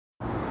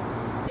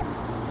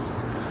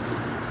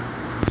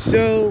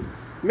So,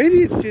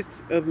 maybe it's just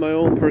of my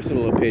own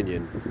personal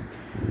opinion,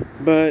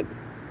 but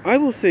I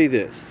will say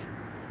this.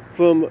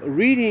 From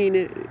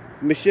reading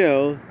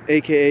Michelle,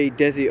 aka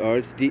Desi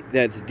Arts,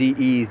 that's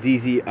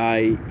Dezzie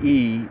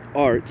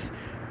Arts,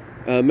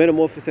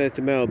 Metamorphosized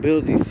to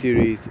Malability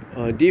series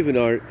on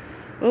DeviantArt,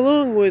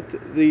 along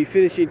with the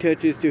finishing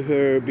touches to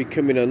her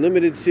Becoming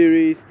Unlimited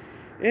series,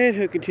 and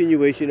her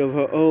continuation of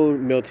her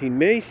own Melting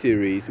May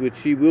series, which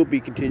she will be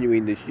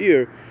continuing this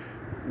year,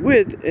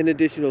 with an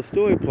additional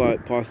story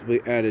plot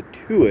possibly added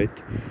to it,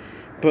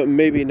 but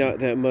maybe not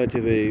that much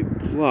of a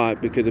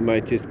plot because it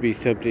might just be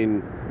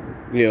something,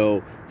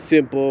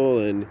 simple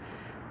and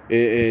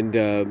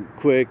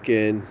quick,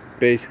 and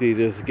basically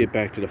just get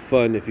back to the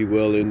fun, if you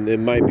will, and it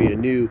might be a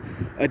new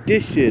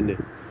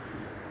addition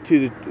to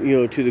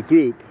the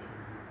group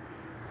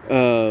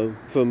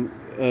from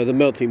the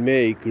Melting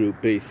May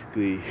group,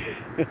 basically,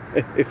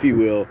 if you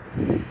will,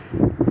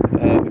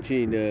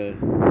 between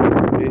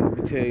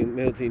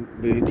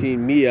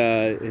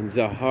Mia and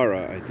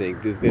Zahara. I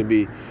think there's going to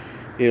be,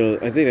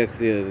 I think that's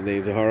the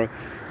name, Zahara.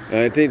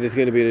 I think there's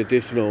going to be an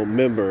additional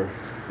member,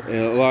 and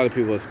a lot of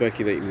people are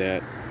speculating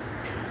that.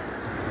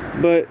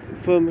 But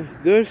from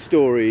their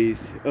stories,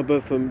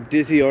 but from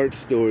Desi Art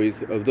stories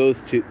of those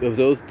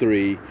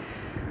three,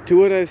 to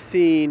what I've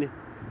seen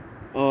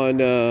on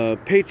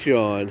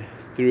Patreon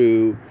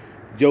through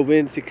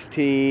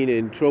Joven16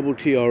 and Trouble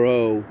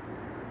TRO,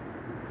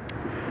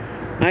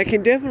 I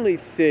can definitely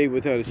say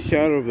without a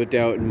shadow of a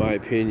doubt, in my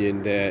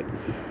opinion, that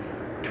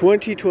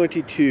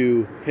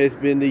 2022 has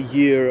been the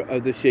year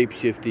of the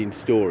shape-shifting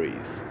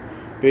stories.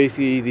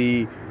 Basically,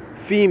 the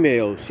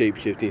female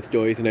shape-shifting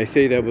stories, and I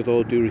say that with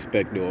all due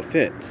respect, no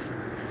offense.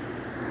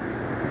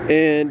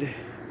 And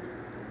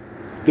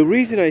the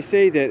reason I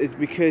say that is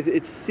because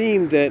it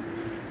seemed that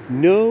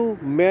no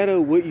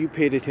matter what you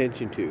paid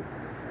attention to,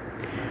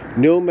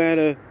 no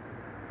matter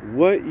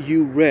what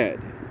you read,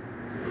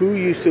 who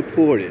you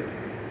supported,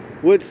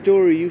 what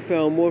story you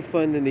found more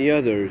fun than the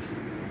others,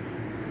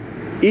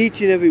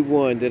 each and every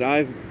one that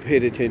I've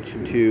paid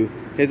attention to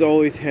has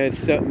always had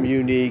something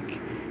unique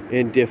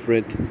and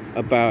different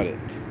about it.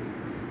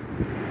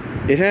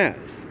 It has.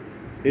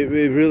 It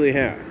really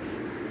has.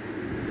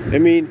 I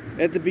mean,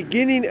 at the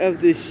beginning of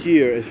this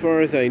year, as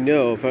far as I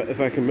know, if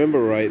I can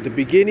remember right, the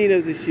beginning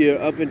of this year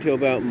up until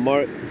about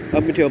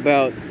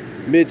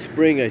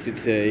mid-spring, I should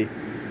say,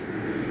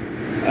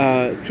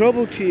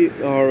 Trouble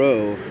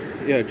TRO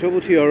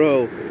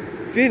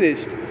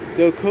finished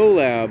the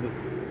collab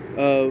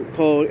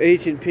called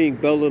Agent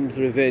Pink Bellum's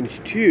Revenge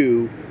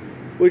 2,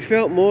 which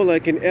felt more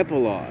like an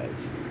epilogue,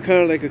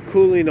 kind of like a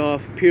cooling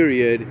off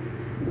period,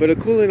 but a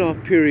cooling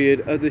off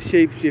period of the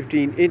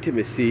shape-shifting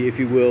intimacy, if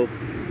you will,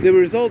 that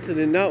resulted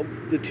in not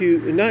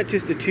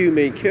just the two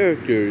main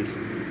characters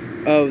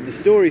of the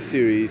story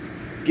series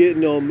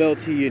getting all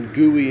melty and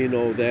gooey and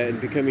all that and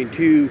becoming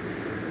two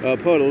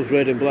puddles,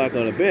 red and black,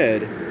 on a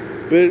bed,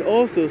 but it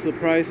also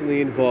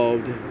surprisingly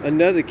involved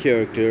another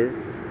character,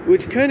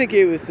 which kind of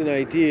gave us an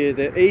idea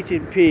that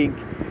Agent Pink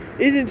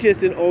isn't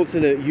just an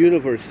alternate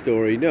universe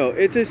story. No,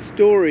 it's a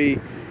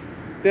story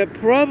that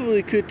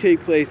probably could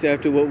take place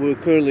after what we're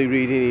currently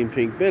reading in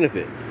Pink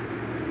Benefits.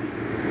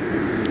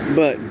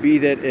 But be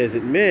that as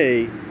it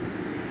may,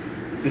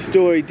 the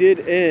story did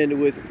end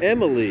with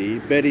Emily,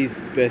 Betty's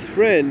best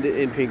friend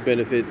in Pink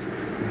Benefits,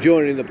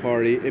 joining the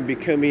party and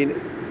becoming,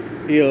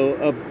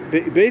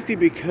 basically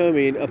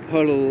becoming a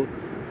puddle,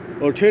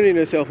 or turning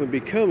herself and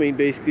becoming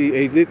basically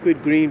a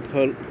liquid green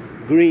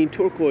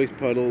turquoise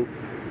puddle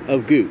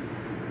of goo.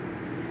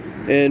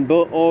 And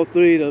all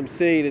three of them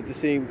saying at the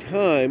same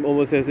time,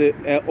 almost as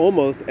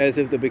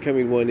if they're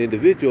becoming one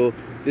individual,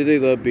 that they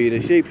love being a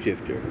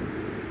shapeshifter.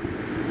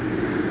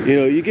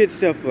 You get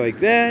stuff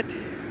like that.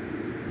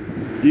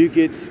 You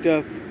get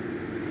stuff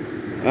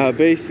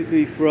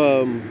basically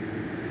from,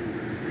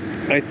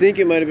 I think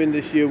it might have been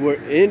this year, where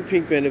in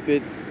Pink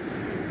Benefits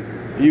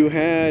you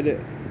had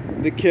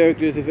the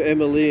characters of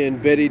Emily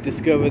and Betty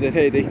discover that,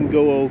 hey, they can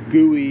go all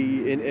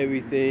gooey and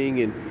everything,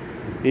 and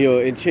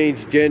and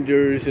change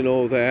genders and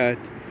all that.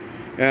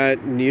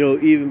 And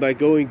even by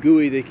going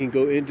gooey, they can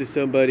go into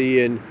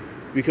somebody and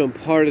become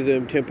part of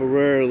them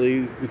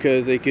temporarily,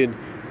 because they can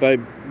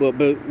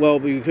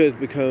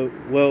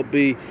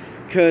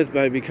because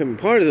by becoming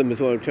part of them, is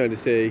what I'm trying to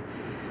say,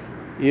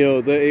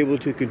 they're able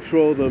to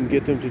control them,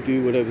 get them to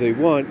do whatever they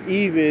want,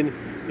 even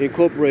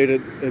incorporate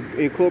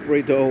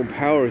their own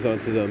powers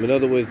onto them. In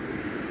other words,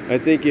 I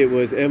think it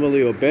was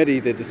Emily or Betty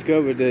that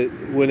discovered that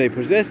when they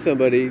possess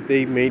somebody,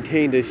 they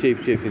maintain their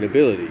shape-shifting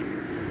ability.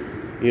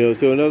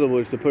 So in other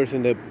words, the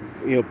person that,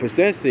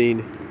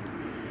 possessing,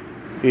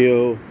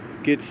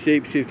 gets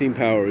shape-shifting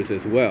powers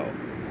as well.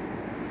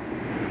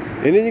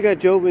 And then you got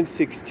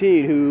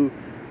Joven16, who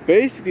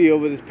basically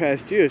over this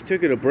past year has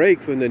taken a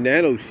break from the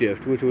Nano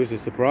Shift, which was a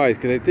surprise,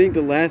 because I think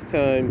the last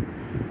time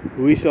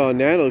we saw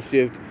Nano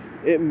Shift,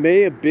 it may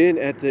have been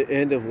at the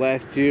end of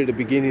last year, the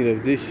beginning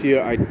of this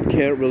year. I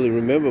can't really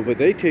remember, but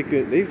they've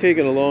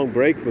taken a long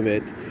break from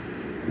it.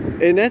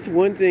 And that's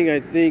one thing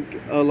I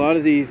think a lot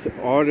of these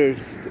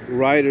artists,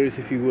 writers,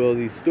 if you will,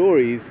 these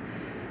stories,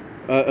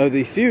 of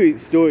the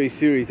story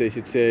series, I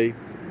should say,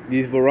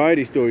 these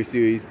variety story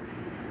series.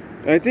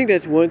 I think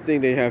that's one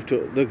thing they have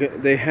to look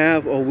at, they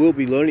have or will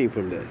be learning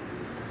from this,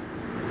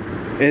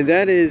 and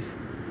that is,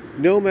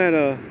 no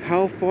matter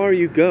how far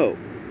you go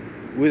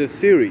with a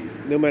series,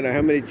 no matter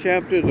how many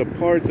chapters or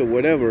parts or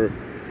whatever,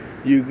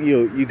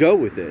 you go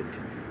with it,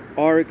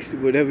 arcs,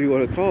 whatever you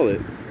want to call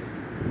it,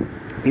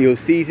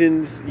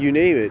 seasons, you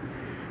name it.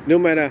 No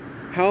matter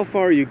how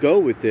far you go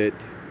with it,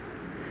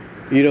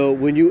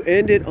 when you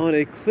end it on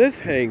a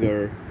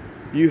cliffhanger,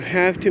 you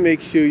have to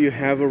make sure you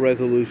have a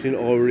resolution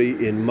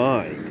already in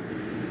mind.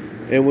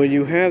 And when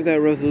you have that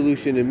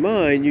resolution in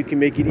mind, you can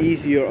make it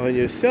easier on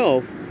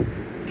yourself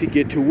to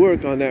get to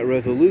work on that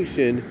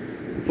resolution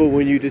for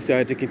when you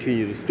decide to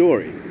continue the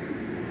story.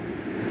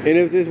 And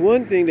if there's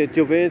one thing that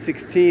Jovan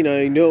 16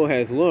 I know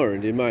has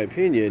learned, in my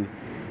opinion,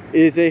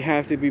 is they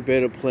have to be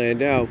better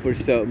planned out for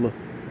something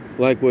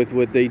like with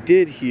what they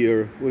did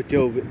here with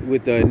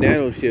the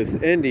Nanoshift's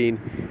ending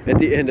at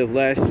the end of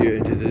last year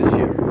into this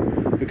year.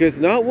 Because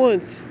not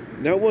once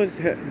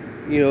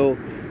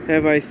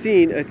have I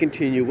seen a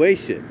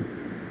continuation.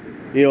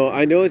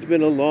 I know it's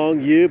been a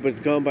long year, but it's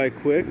gone by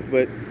quick.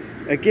 But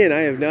again,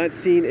 I have not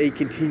seen a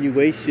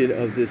continuation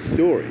of this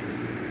story,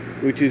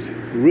 which is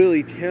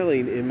really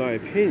telling, in my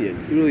opinion.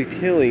 It's really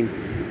telling,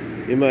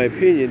 in my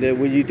opinion, that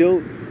when you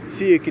don't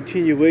see a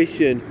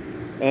continuation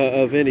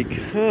of any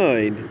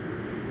kind,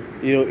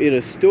 in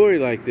a story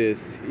like this,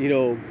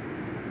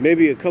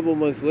 maybe a couple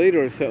months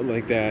later or something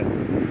like that,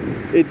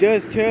 it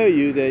does tell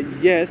you that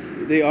yes,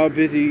 they are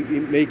busy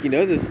making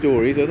other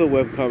stories, other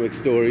webcomic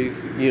stories,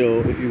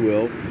 if you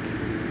will,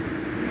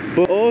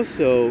 but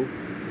also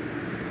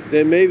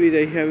that maybe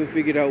they haven't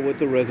figured out what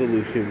the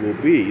resolution will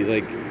be.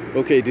 Like,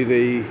 okay, do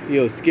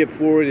they, skip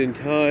forward in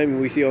time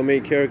and we see our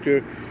main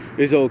character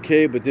is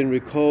okay, but then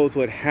recalls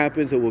what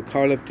happens and we're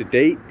caught up to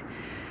date?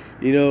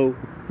 Who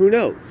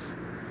knows?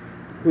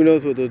 Who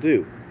knows what they'll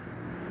do?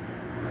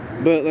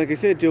 But like I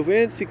said,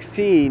 Jovan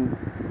 16,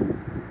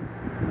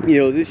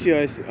 this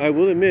year, I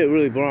will admit,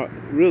 really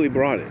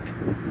brought it.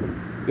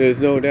 There's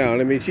no doubt.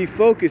 I mean, she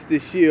focused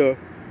this year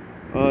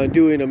on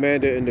doing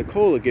Amanda and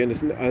Nicole again.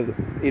 It's,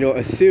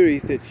 a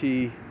series that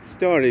she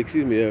started,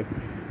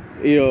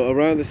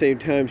 around the same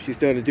time she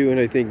started doing,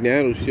 I think,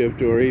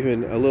 Nanoshift, or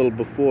even a little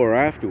before or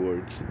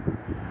afterwards.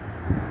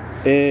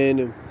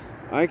 And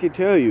I can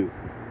tell you,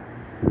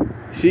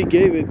 she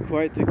gave it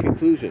quite the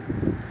conclusion.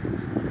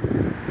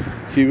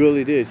 She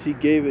really did. She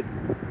gave it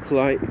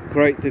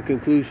quite the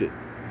conclusion.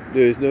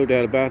 There's no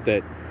doubt about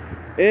that.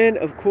 And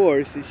of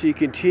course, she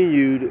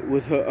continued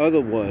with her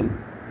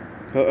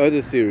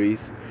other series.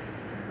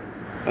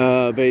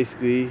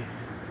 Basically,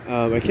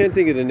 I can't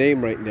think of the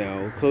name right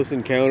now. Close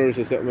Encounters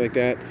or something like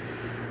that,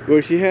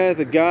 where she has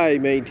a guy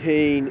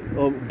obtain,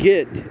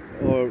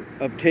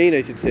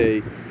 I should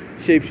say,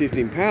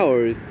 shape-shifting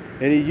powers,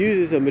 and he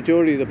uses a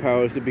majority of the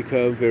powers to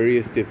become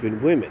various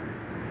different women,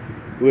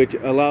 which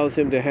allows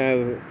him to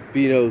have,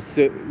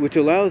 which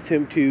allows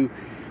him to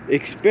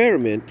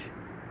experiment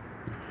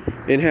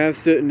and have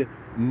certain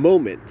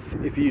moments,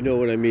 if you know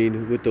what I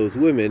mean, with those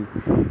women.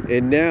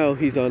 And now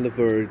he's on the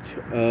verge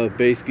of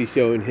basically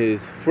showing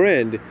his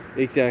friend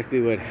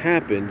exactly what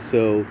happened,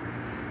 so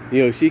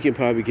she can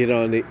probably get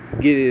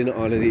in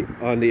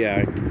on the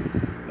act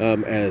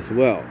as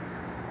well.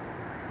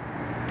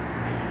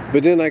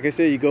 But then, like I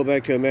said, you go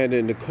back to Amanda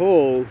and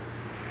Nicole,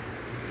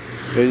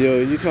 and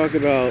you talk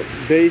about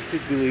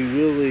basically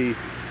really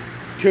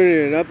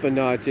turning it up a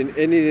notch and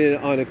ending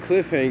it on a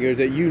cliffhanger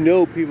that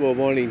people are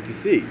wanting to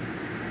see.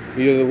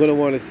 They're going to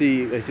want to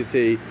see, I should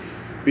say,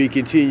 be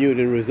continued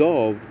and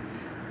resolved.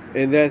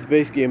 And that's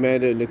basically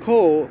Amanda and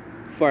Nicole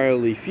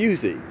finally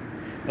fusing.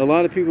 A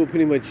lot of people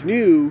pretty much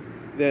knew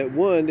that,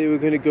 one, they were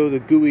going to go the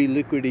gooey,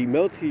 liquidy,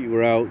 melty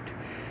route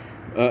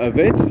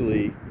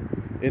eventually,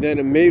 and then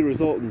it may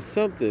result in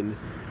something.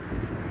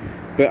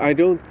 But I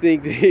don't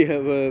think they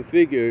have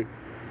figured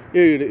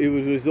it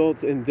would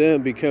result in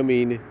them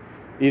becoming,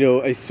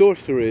 a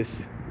sorceress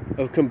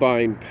of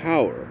combined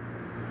power.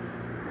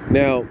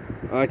 Now,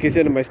 like I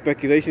said in my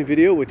speculation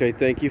video, which I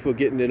thank you for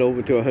getting it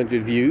over to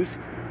 100 views,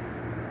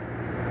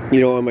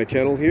 on my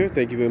channel here.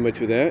 Thank you very much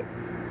for that.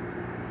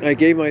 I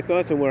gave my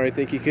thoughts on where I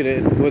think where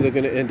they're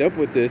going to end up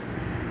with this,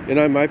 and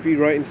I might be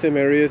right in some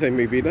areas, I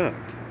may be not.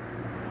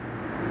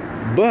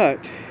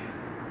 But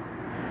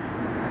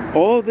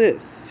all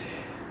this,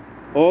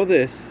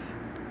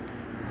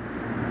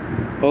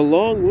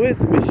 along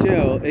with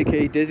Michelle,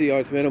 aka Desi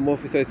Arts'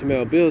 metamorphosized to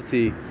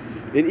malability,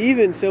 and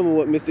even some of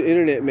what Mr.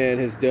 Internet Man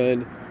has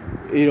done,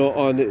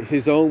 on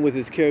his own with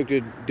his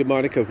character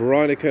Demonica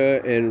Veronica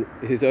and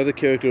his other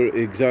character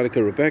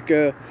Exotica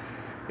Rebecca,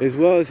 as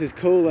well as his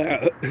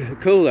collabs,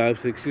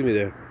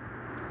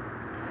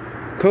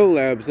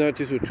 not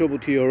just with Triple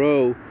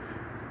TRO,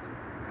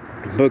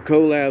 but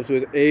collabs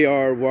with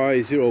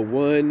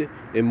ARY01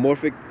 and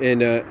Morphic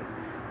and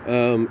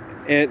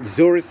Aunt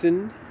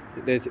Zorison,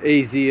 that's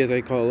AZ as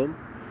I call him,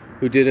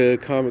 who did a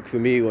comic for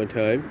me one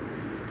time.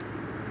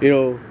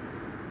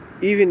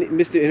 even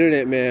Mr.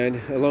 Internet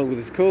Man, along with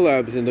his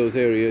collabs in those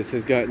areas,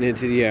 has gotten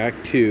into the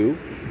act too.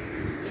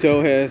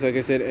 So has, like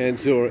I said,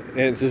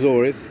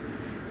 Antzosaurus.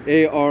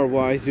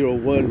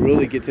 ARY01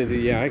 really gets into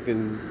the act,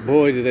 and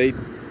boy, do they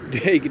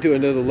take it to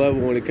another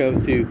level when it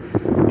comes to,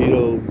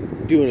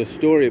 doing a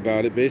story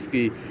about it.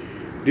 Basically,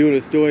 doing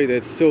a story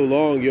that's so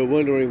long, you're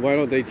wondering why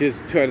don't they just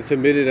try to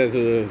submit it as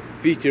a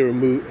feature,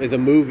 as a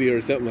movie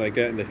or something like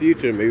that in the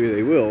future. Maybe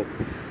they will.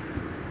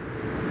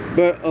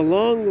 But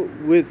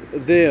along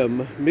with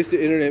them, Mr.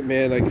 Internet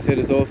Man, like I said,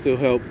 has also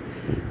helped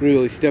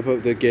really step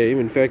up the game.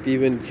 In fact,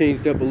 even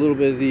changed up a little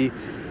bit of the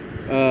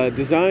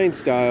design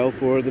style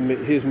for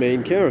his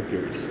main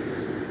characters.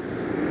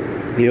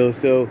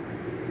 So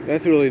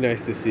that's really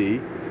nice to see.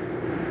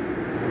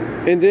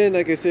 And then,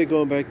 like I said,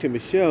 going back to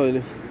Michelle,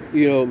 and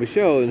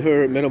Michelle and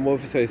her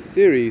Metamorphosized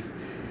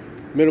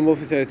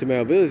to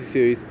Malability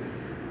series,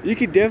 you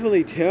could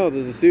definitely tell that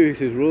the series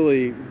has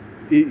really,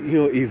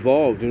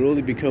 evolved and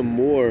really become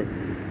more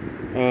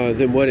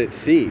than what it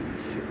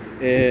seems.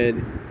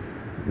 And,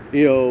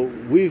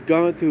 we've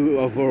gone through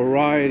a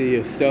variety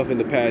of stuff in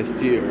the past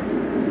year.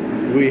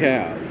 We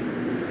have.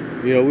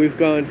 We've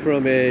gone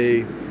from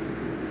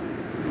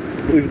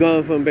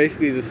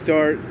basically the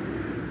start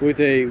with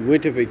a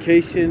winter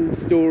vacation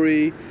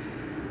story.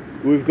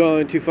 We've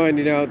gone to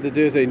finding out that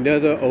there's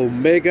another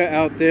Omega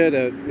out there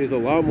that is a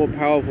lot more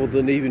powerful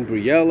than even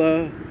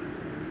Briella.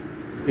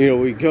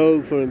 We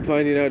go from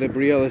finding out that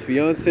Briella's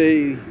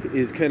fiance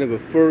is kind of a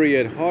furry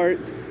at heart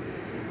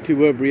to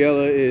where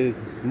Briella is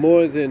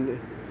more than,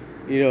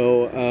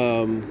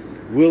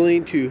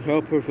 willing to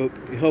help her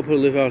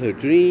live out her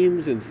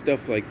dreams and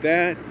stuff like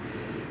that.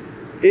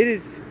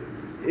 It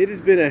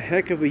has been a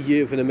heck of a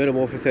year for the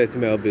Metamorphosized to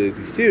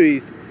Malability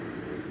series,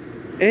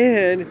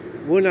 and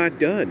we're not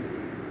done.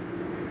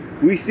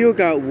 We still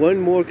got one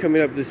more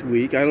coming up this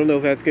week. I don't know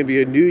if that's going to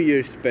be a New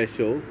Year's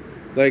special,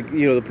 like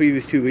the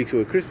previous 2 weeks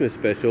were a Christmas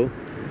special.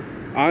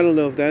 I don't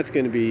know if that's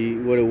going to be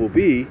what it will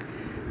be,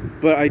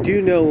 but I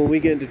do know when we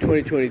get into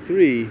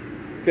 2023,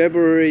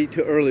 February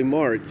to early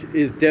March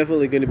is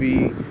definitely going to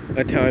be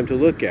a time to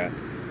look at.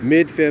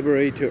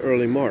 Mid-February to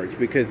early March,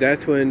 because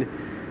that's when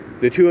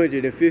the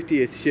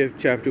 250th shift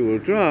chapter will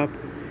drop,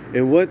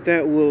 and what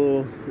that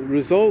will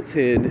result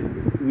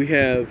in, we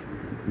have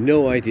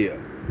no idea.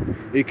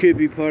 It could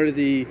be part of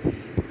the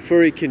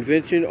furry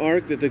convention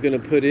arc that they're going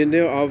to put in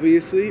there,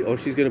 obviously, or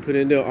she's going to put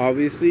in there,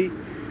 obviously.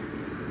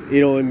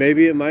 And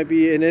maybe it might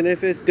be an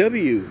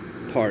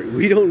NFSW part.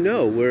 We don't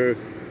know, where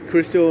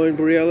Crystal and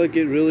Briella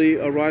get really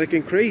erotic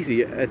and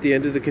crazy at the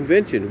end of the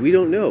convention. We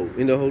don't know.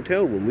 In the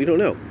hotel room, we don't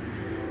know.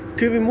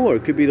 Could be more.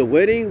 Could be the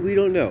wedding. We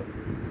don't know.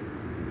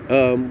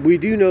 We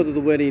do know that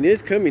the wedding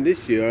is coming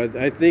this year.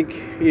 I think,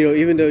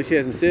 even though she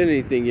hasn't said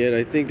anything yet,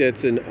 I think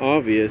that's an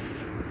obvious,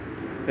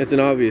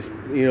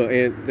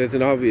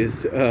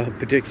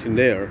 prediction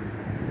there.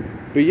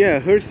 But yeah,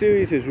 her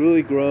series has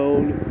really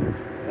grown.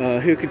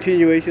 Her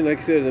continuation, like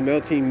I said, of the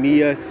Melting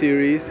Mia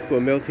series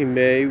for Melting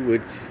May,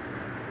 which,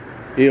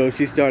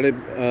 she started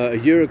a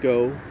year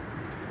ago,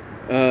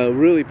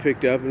 really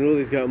picked up and really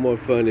has got more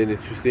fun and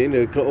interesting.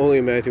 I can only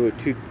imagine what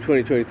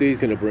 2023 is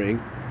going to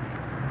bring.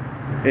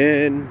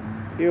 And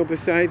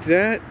besides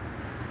that,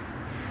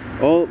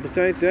 I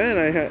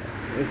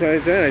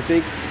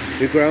think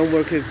the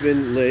groundwork has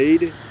been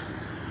laid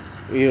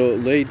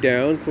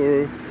down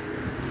for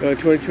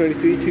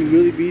 2023 to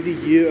really be the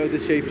year of the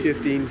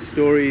shape-shifting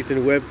stories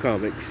and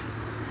webcomics.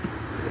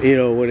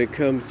 When it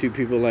comes to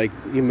people like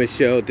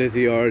Michelle,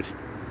 Desiars,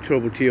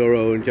 Trouble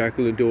TRO, and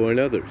Jacqueline Dorr, and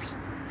others.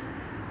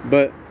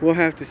 But we'll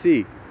have to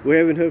see. We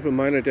haven't heard from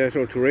Minor Dash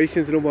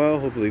Alterations in a while.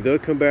 Hopefully they'll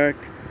come back.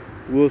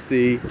 We'll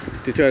see,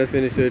 to try to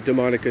finish the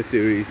Demonica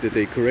series that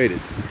they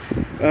created.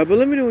 But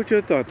let me know what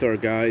your thoughts are,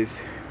 guys.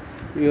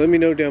 Let me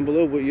know down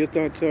below what your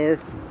thoughts are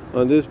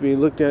on this being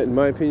looked at, in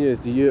my opinion, as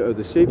the year of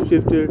the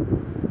shapeshifter,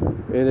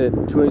 and that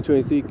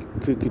 2023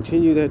 could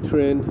continue that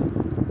trend.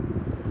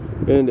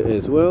 And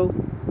as well,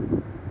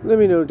 let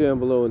me know down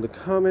below in the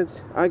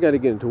comments. I got to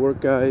get into work,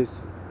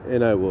 guys,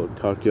 and I will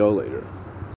talk to y'all later.